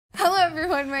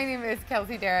everyone, my name is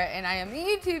Kelsey Darragh and I am a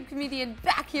YouTube comedian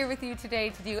back here with you today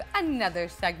to do another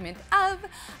segment of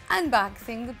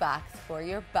Unboxing the Box for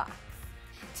Your Box.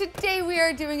 Today we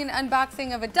are doing an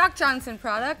unboxing of a Doc Johnson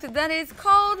product that is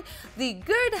called the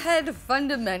Goodhead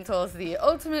Fundamentals, the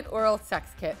Ultimate Oral Sex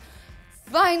Kit.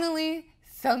 Finally,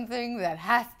 something that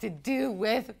has to do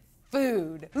with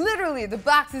food. Literally, the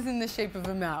box is in the shape of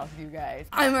a mouth, you guys.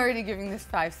 I'm already giving this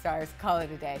 5 stars, call it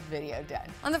a day, video done.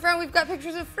 On the front, we've got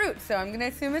pictures of fruit, so I'm gonna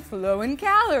assume it's low in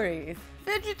calories.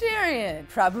 Vegetarian,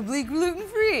 probably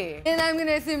gluten-free. And I'm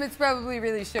gonna assume it's probably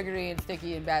really sugary and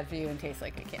sticky and bad for you and tastes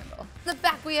like a candle. In the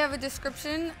back, we have a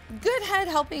description. Goodhead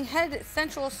Helping Head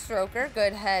Sensual Stroker,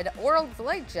 Goodhead Oral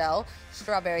Delight Gel,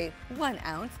 strawberry, 1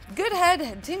 ounce.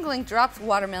 Goodhead Tingling Drops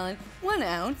Watermelon, 1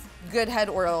 ounce. Goodhead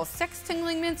Oral Sex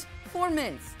Tingling Mints, 4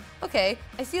 mints. Okay,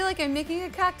 I feel like I'm making a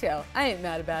cocktail. I ain't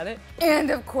mad about it. And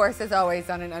of course, as always,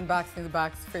 on an Unboxing the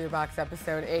Box for Your Box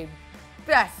episode, a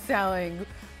best-selling,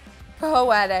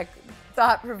 poetic,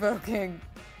 thought-provoking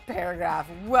paragraph,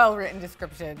 well-written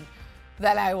description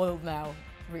that I will now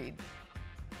read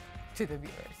to the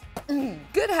viewers.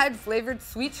 Goodhead Flavored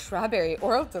Sweet Strawberry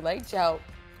Oral Delight Gel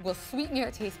will sweeten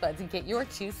your taste buds and get your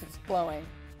juices flowing.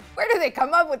 Where do they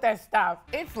come up with this stuff?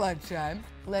 It's lunchtime.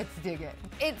 Let's dig in.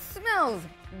 It smells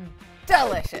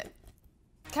delicious.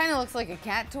 Kind of looks like a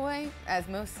cat toy, as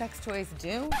most sex toys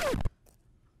do.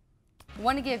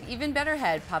 Want to give even better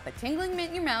head? Pop a tingling mint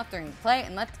in your mouth during play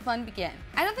and let the fun begin.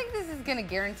 I don't think this is going to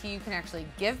guarantee you can actually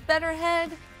give better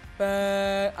head,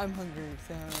 but I'm hungry,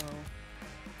 so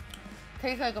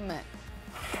tastes like a mint.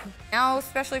 Now,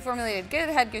 specially formulated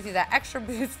Goodhead gives you that extra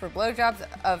boost for blowjobs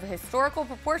of historical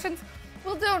proportions.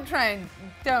 Well, don't try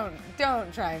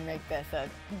and make this an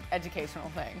educational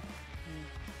thing.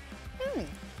 I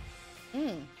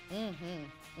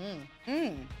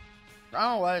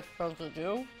don't know what it's supposed to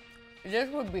do. This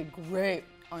would be great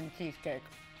on cheesecake.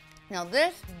 Now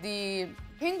this, the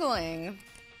tingling,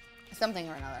 something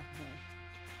or another.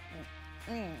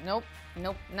 Nope,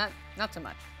 not so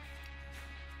much.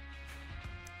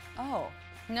 Oh,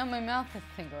 now my mouth is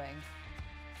tingling.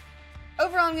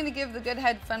 Overall, I'm gonna give the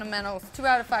Goodhead Fundamentals 2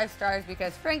 out of 5 stars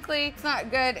because frankly, it's not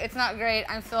good, it's not great,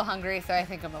 I'm still hungry, so I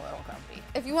think I'm a little grumpy.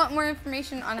 If you want more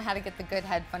information on how to get the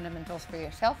Goodhead Fundamentals for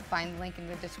yourself, find the link in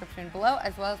the description below,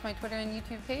 as well as my Twitter and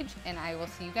YouTube page, and I will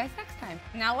see you guys next time.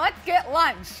 Now let's get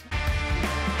lunch!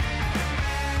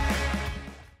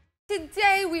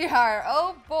 Today we are,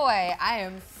 oh boy, I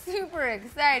am super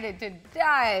excited to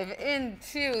dive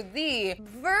into the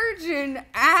virgin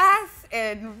ass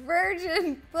and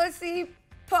virgin pussy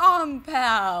palm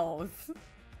pals.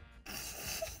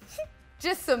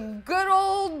 Just some good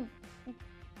old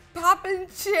poppin'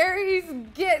 cherries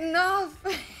getting off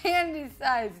handy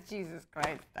size. Jesus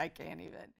Christ, I can't even.